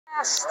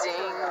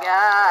everlasting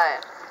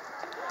God.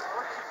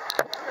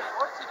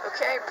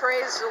 Okay,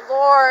 praise the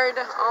Lord.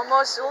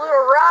 Almost a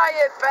little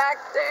riot back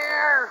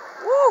there.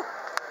 Woo!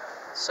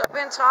 So I've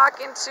been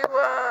talking to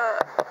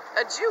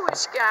a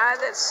Jewish guy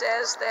that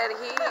says that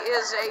he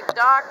is a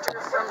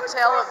doctor from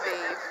Tel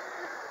Aviv.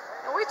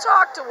 And we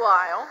talked a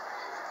while,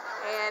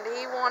 and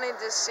he wanted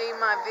to see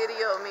my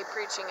video of me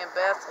preaching in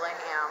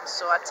Bethlehem,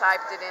 so I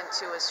typed it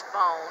into his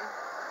phone.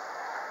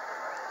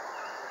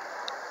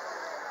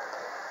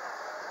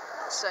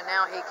 So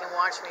now he can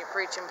watch me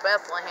preach in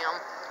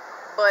Bethlehem.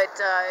 But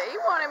he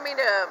wanted me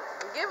to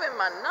give him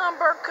my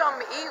number,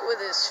 come eat with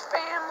his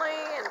family,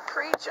 and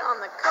preach on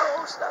the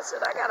coast. I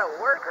said, I got to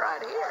work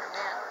right here,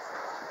 man.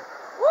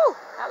 Woo!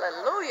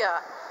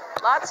 Hallelujah.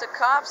 Lots of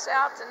cops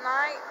out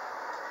tonight.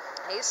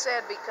 He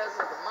said because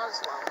of the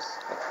Muslims.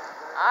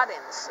 I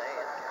didn't say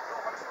it,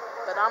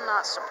 but I'm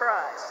not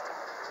surprised.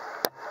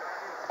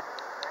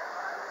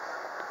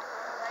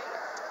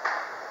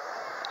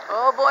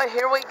 Oh boy,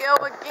 here we go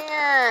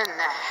again.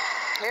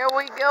 Here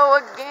we go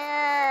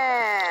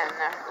again.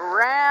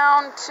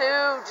 Round 2,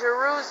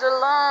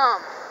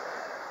 Jerusalem.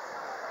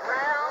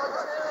 Round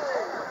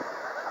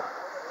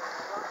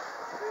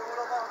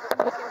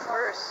 2. Looking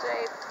for a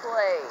safe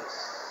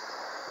place.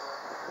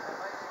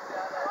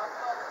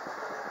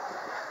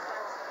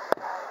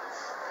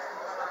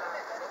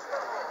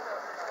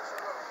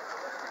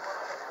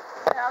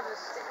 I'll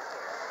just stand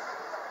here.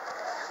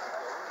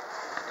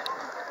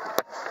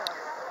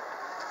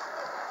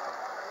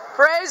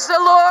 Praise the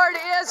Lord,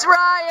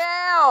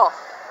 Israel.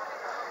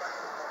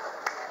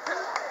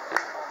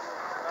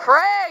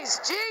 Praise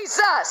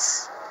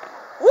Jesus.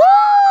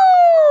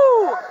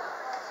 Woo!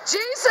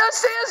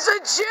 Jesus is a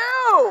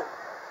Jew.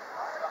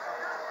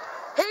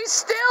 He's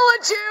still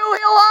a Jew.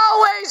 He'll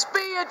always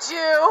be a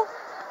Jew.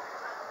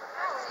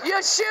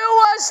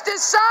 Yeshua's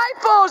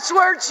disciples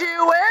were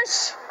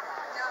Jewish.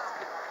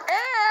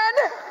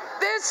 And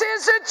this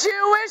is a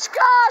Jewish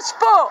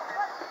gospel.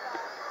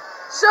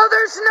 So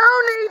there's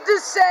no need to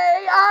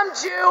say, I'm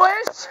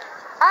Jewish.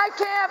 I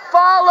can't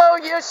follow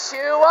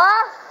Yeshua.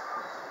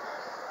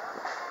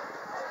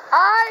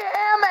 I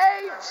am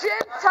a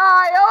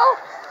Gentile.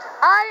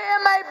 I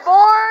am a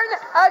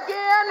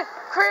born-again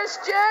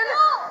Christian.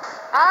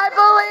 I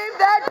believe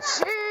that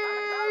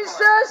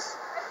Jesus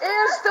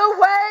is the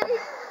way,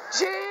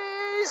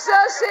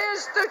 Jesus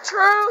is the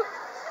truth,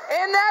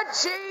 and that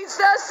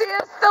Jesus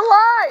is the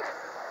life.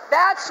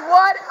 That's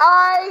what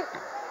I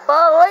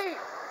believe.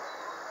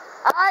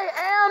 I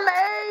am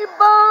a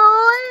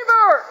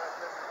believer.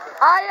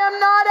 I am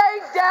not a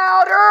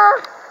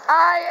doubter.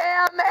 I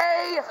am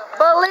a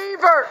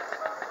believer.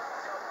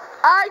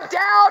 I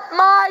doubt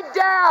my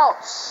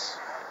doubts.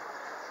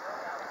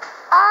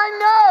 I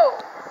know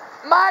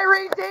my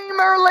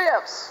Redeemer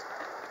lives.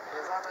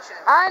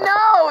 I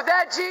know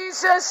that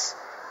Jesus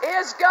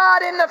is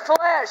God in the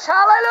flesh.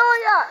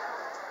 Hallelujah.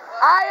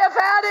 I have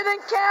had an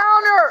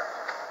encounter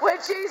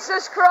with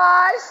Jesus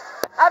Christ.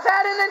 I've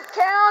had an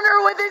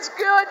encounter with His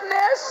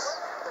goodness.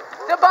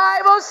 The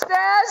Bible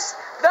says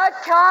the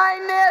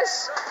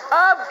kindness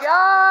of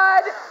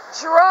God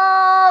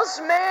draws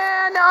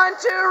men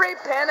unto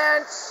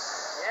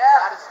repentance.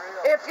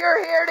 Yeah. If you're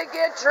here to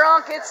get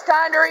drunk, it's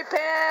time to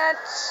repent.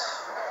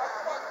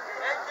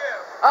 Thank you.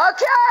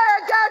 Okay,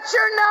 I got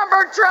your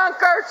number,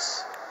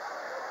 drunkards.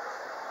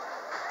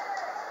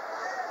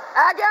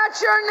 I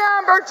got your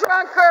number,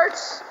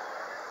 drunkards.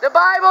 The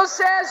Bible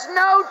says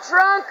no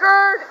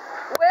drunkard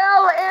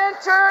will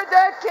enter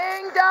the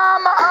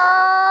kingdom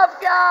of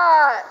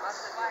God.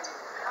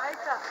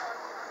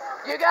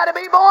 You got to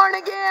be born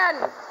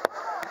again.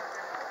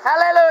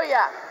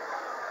 Hallelujah.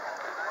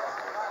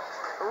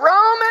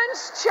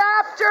 Romans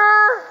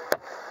chapter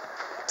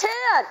 10.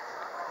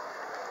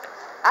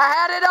 I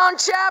had it on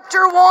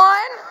chapter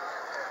 1.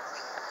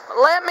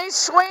 Let me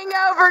swing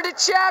over to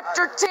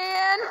chapter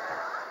 10.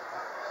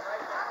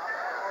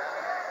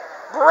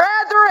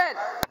 Brethren,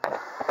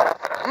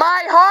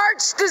 my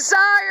heart's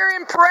desire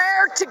in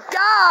prayer to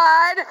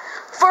God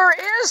for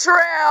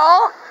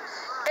Israel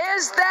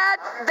is that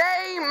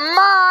they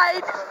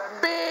might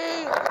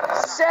be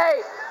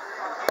saved.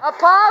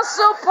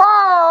 Apostle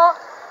Paul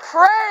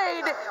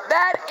prayed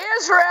that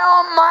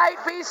Israel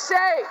might be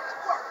saved.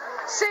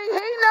 See,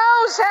 he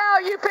knows how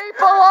you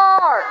people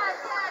are.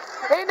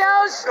 He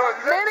knows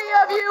many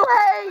of you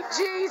hate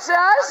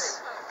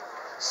Jesus.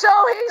 So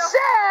he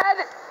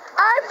said,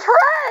 I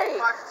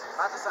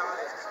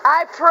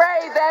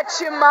pray that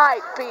you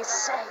might be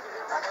saved.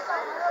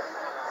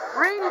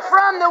 Reading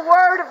from the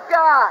Word of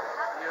God.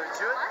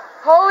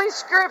 Holy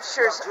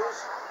Scriptures.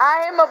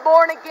 I am a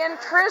born-again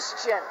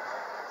Christian.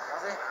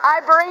 I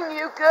bring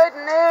you good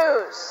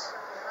news.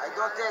 I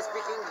don't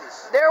speak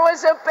English. There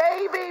was a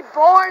baby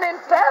born in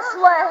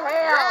Bethlehem.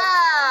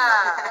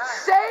 Yeah.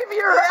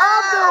 Savior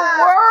of the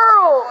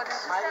world.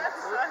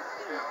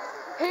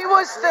 He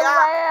was the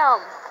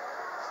Lamb.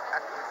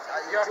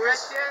 You're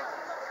Christian?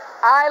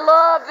 I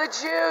love the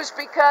Jews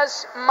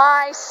because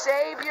my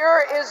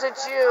Savior is a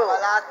Jew.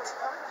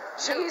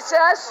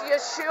 Jesus,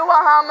 Yeshua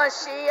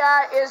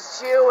HaMashiach, is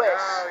Jewish.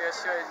 No,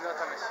 Yeshua is not a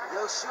Mashiach.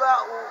 יהושע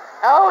הוא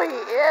Oh, he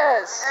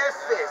is.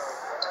 אפס.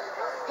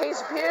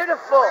 He's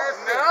beautiful. No!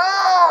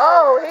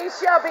 Oh, he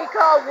shall be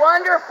called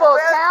Wonderful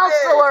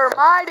Counselor,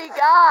 Mighty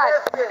God,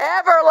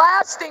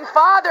 Everlasting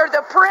Father,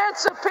 the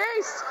Prince of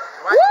Peace.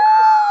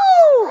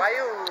 Woo! Why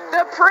you?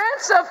 The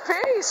Prince of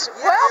Peace.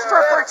 Well,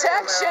 for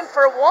protection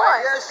for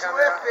one. יש הוא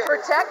אפס.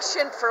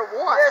 Protection for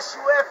one. יש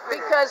הוא אפס.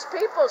 Because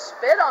people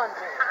spit on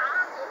him.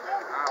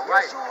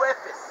 Why? יש הוא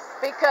אפס.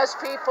 Because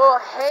people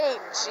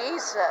hate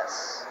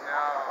Jesus.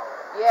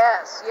 No.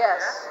 Yes,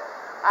 yes.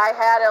 I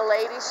had a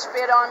lady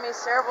spit on me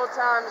several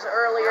times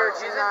earlier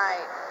Jesus?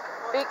 tonight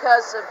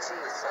because of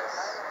Jesus.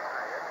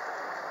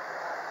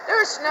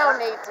 There's no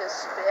need to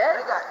spit.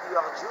 רגע, you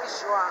are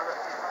Jewish or...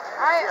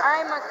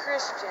 I'm a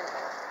Christian.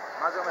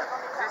 מה זה אומר?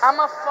 I'm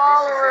a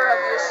follower of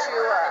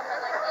Yeshua.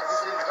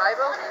 This is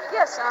Bible?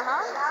 Yes,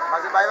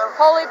 מה זה בייבל?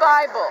 Holy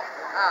Bible.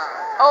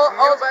 New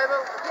Old,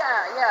 Bible?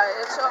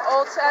 yeah, it's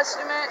Old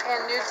Testament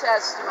and New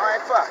Testament.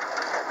 איפה?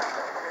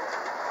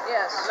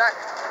 Yes. Black.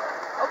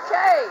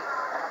 Okay.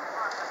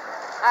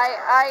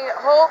 I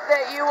hope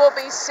that you will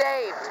be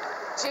saved.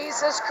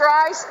 Jesus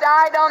Christ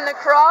died on the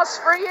cross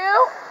for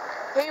you.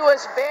 He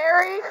was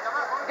buried.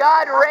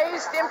 God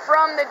raised him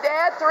from the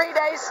dead 3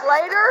 days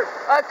later,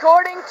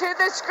 according to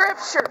the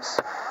scriptures.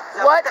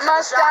 What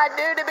must I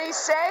do to be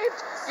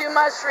saved? You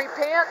must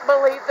repent,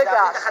 believe the זה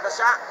הברית gospel.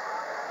 החדשה?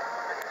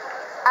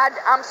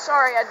 I'm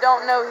sorry, I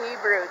don't know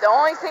Hebrew. The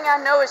only thing I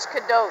know is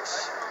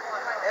Kadosh.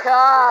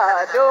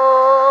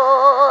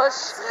 Kadosh.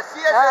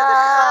 שרפי את זה,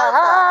 זה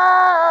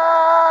חרטא.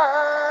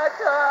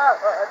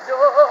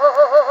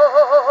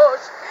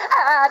 Kadosh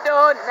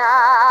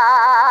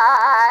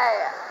Adonai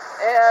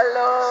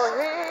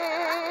Elohim.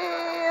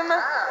 You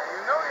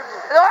know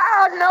Hebrew. Oh, I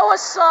know a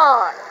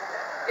song.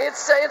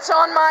 It's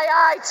on my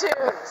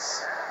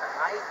iTunes.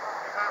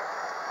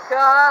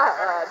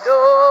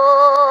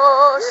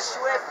 Kadosh. יש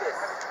הוא אפס.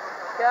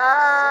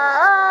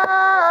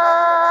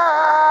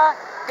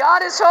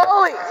 God is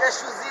holy.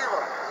 יש הוא זירו.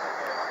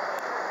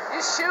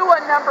 Yeshua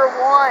number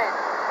one.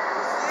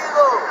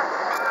 זירו.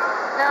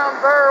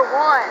 Number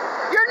one.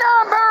 You're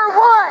number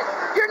one.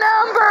 You're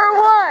number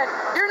one.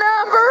 You're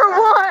number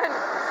one.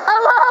 I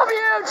love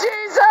you,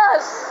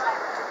 Jesus.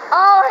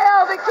 Oh,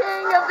 hail the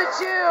King of the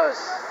Jews.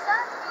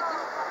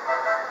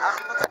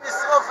 אנחנו רוצים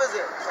לשרוף את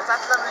זה.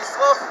 נתת לנו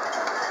לשרוף.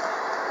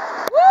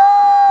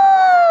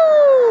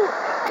 Woo!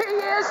 He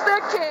is the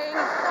King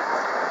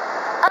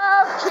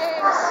of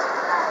kings.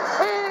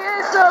 He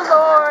is the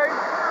Lord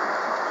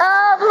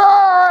of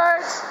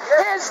lords.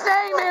 His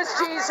name is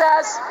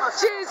Jesus.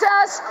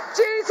 Jesus,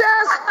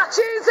 Jesus,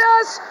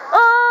 Jesus.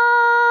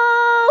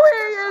 Oh,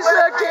 he is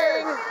the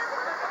King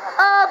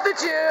of the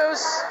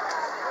Jews.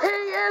 He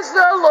is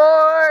the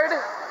Lord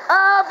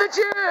of the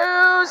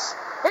Jews.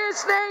 His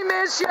name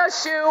is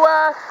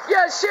Yeshua,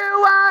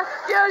 Yeshua,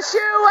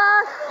 Yeshua,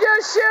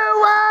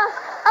 Yeshua.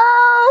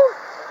 Oh,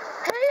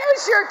 he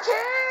is your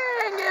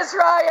King,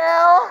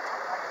 Israel.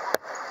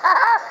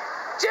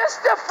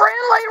 Just a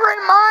friendly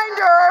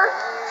reminder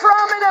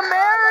from an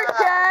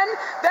American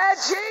that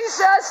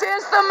Jesus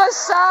is the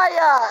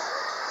Messiah.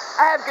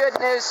 I have good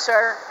news,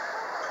 sir.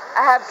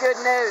 I have good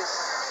news.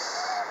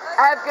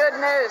 I have good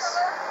news.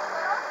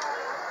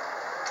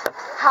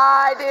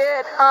 Hide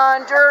it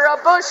under a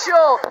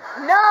bushel.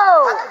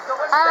 No,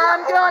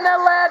 I'm gonna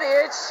let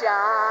it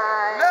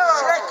shine.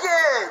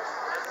 שקט!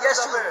 יש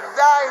הוא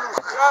זין,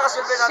 הוא חרא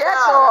של בן אדם.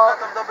 Shekel.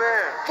 אתה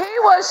מדבר. He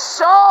was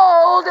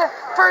sold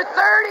for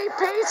 30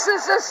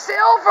 pieces of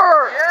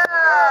silver.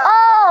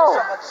 Oh,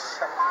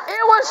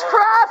 it was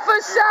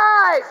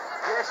prophesied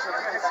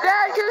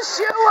that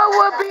Yeshua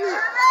would be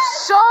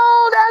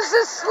sold as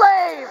a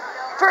slave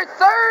for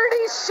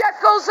 30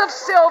 shekels of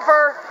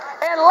silver.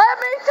 And let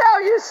me tell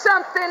you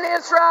something,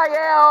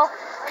 Israel.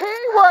 He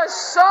was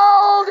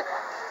sold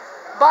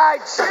by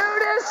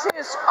Judas,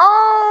 his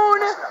own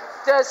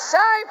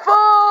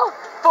disciple,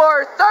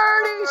 for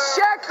 30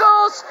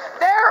 shekels.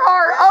 There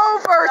are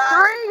over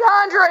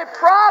 300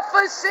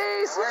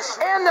 prophecies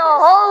in the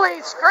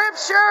Holy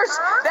Scriptures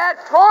that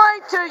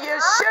point to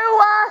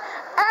Yeshua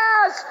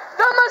as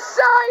the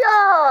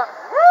Messiah.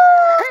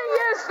 He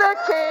is the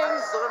King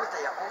זורם את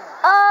היעון.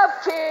 of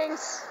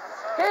kings.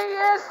 He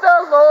is the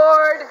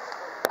Lord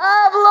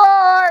of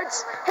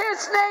lords.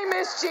 His name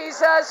is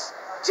Jesus.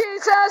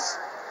 Jesus,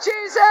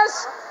 Jesus,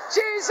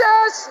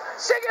 Jesus.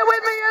 Sing it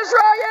with me,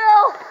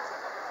 Israel.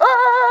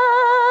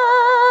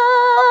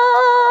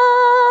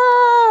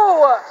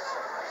 Oh!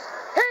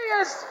 He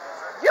is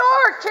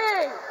your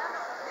King.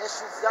 יש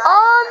הוא זין.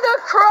 On the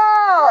יש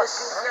cross.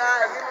 הוא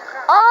זין.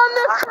 On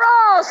the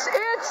cross,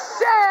 it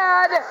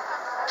said,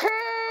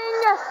 King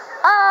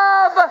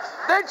of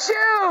the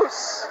Jews.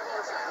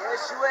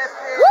 יש הוא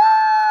אפס. Woo!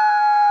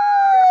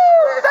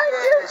 Thank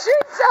you,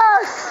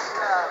 Jesus.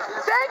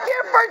 Thank you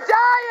for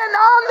dying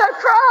on the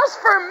cross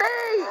for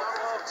me,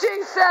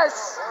 Jesus.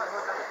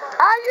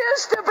 I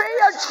used to be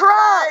a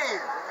drunk.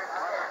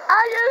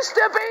 I used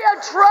to be a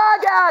drug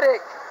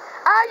addict.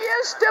 I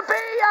used to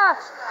be a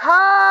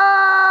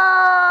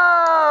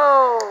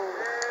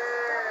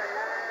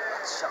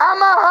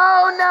I'm a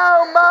hoe no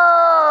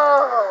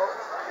more.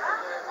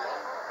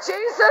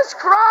 Jesus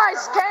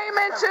Christ came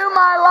into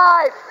my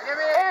life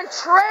and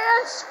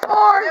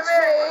transformed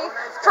me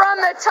from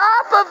the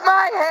top of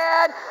my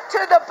head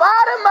to the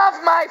bottom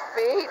of my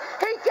feet.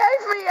 He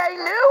gave me a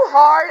new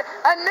heart,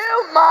 a new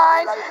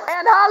mind,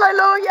 and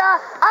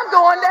hallelujah, I'm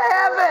going to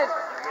heaven.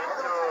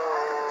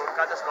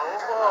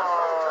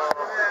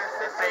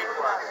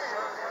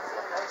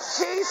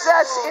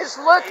 Jesus is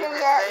looking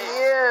at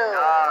you.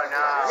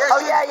 Yes,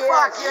 Oh, yeah, he's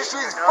fuck. Yes,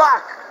 he's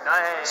fuck.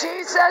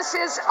 Jesus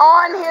is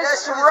on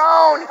his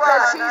throne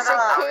because he's a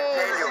king.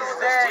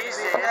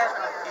 Jesus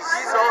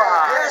is so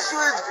high. Yes,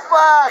 he's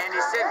fuck. And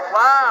he said,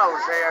 wow,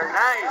 they are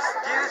nice.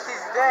 Jesus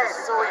is dead.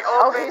 So he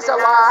Oh, opened he's the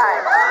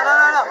alive.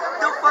 No.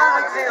 Don't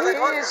follow me.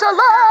 He's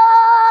alive.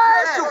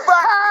 Yes, you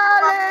fuck.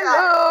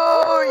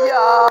 Hallelujah.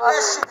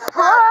 Yes, you fuck.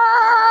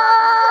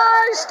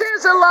 Christ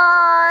is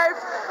alive.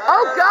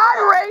 Oh, God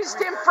raised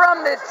him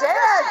from the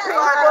dead,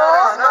 people.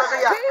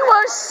 He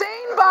was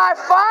seen by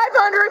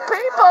 500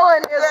 people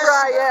in Yes, you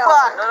Israel.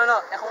 fuck.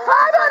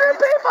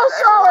 500 people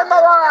saw him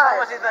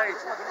alive.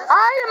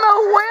 I am a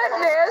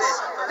witness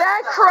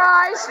that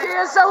Christ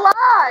is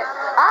alive.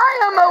 I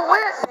am a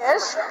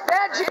witness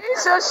that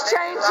Jesus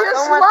changes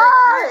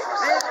lives.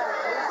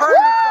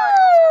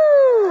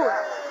 Woo!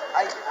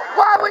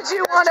 Why would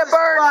you want to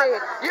burn me?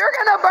 You're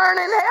going to burn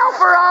in hell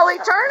for all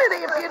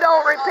eternity if you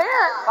don't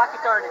repent.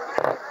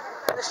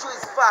 Yes,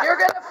 he's fuck. You're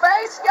going to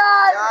face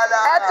God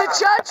at the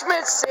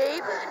judgment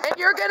seat, and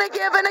you're going to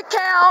give an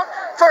account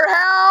for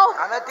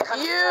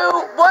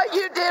what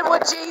you did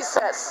with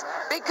Jesus.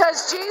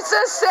 Because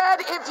Jesus said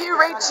if you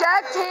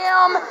reject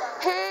him,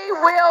 he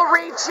will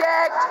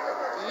reject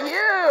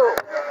you.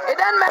 It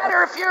doesn't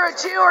matter if you're a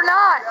Jew or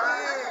not.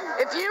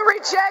 If you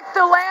reject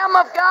the Lamb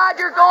of God,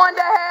 you're going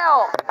to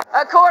hell,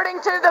 according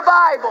to the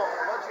Bible.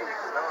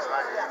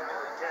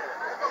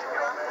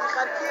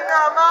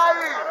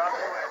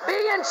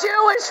 Being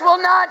Jewish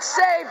will not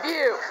save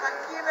you.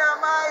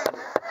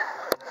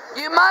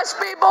 You must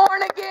be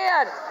born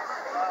again.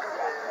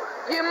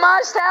 You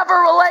must have a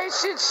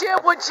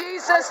relationship with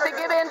Jesus to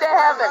get into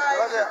heaven.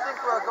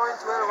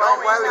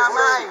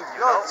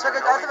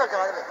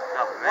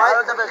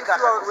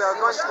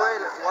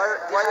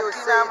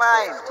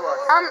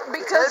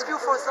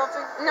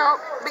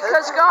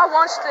 Because God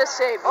wants to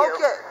save you.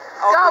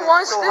 God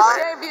wants to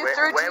save you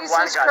through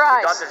Jesus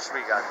Christ.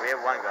 We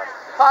have one God.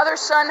 Father,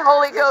 Son,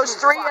 Holy Ghost,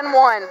 3 in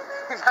 1.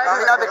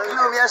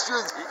 Yes,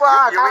 he's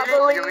fuck. I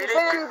believe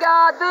in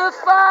God the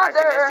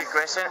Father.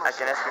 I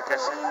can ask you a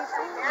question.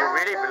 You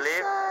really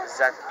believe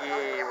that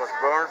he was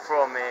born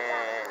from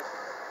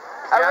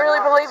I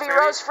really believe he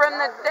rose from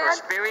the from dead.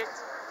 spirit,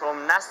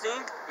 from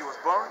nothing, he was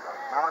born?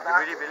 You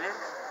really believe?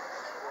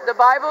 The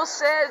Bible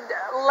said,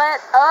 let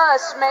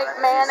us make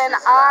man in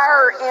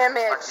our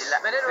image.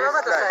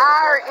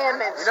 Our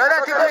image. You know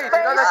that, The Tibet?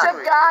 You know that, face of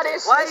Tibet? God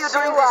is Why are you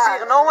doing this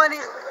here? Yeshua. No one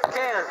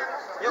cares.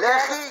 You care?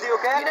 Lechi. You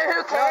care? You know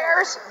who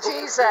cares?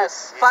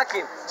 Jesus. Fuck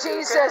him.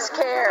 Jesus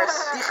cares.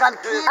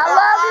 תחנקי I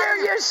love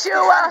you,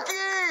 Yeshua.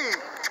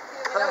 תחנקי.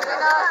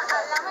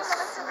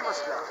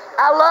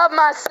 I love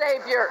my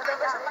Savior.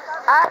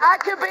 I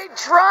could be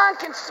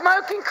drunk and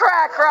smoking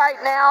crack right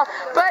now,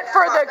 but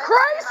for the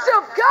grace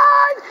of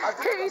God,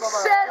 He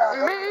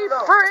set me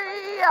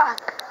free.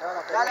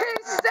 He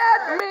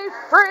set me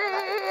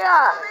free.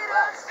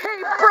 He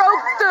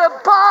broke the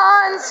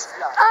bonds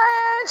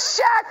and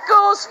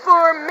shackles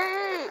for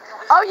me.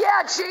 Oh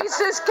yeah,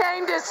 Jesus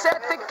came to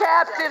set the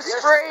captives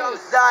free.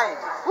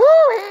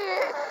 Woo,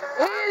 he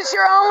is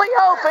your only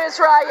hope,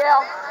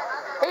 Israel.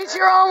 He's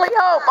your only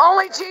hope.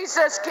 Only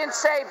Jesus can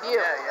save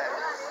you.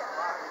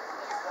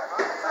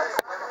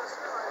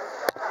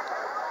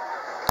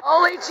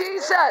 Only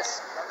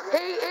Jesus. He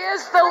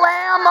is the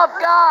Lamb of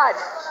God.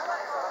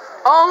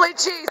 Only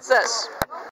Jesus.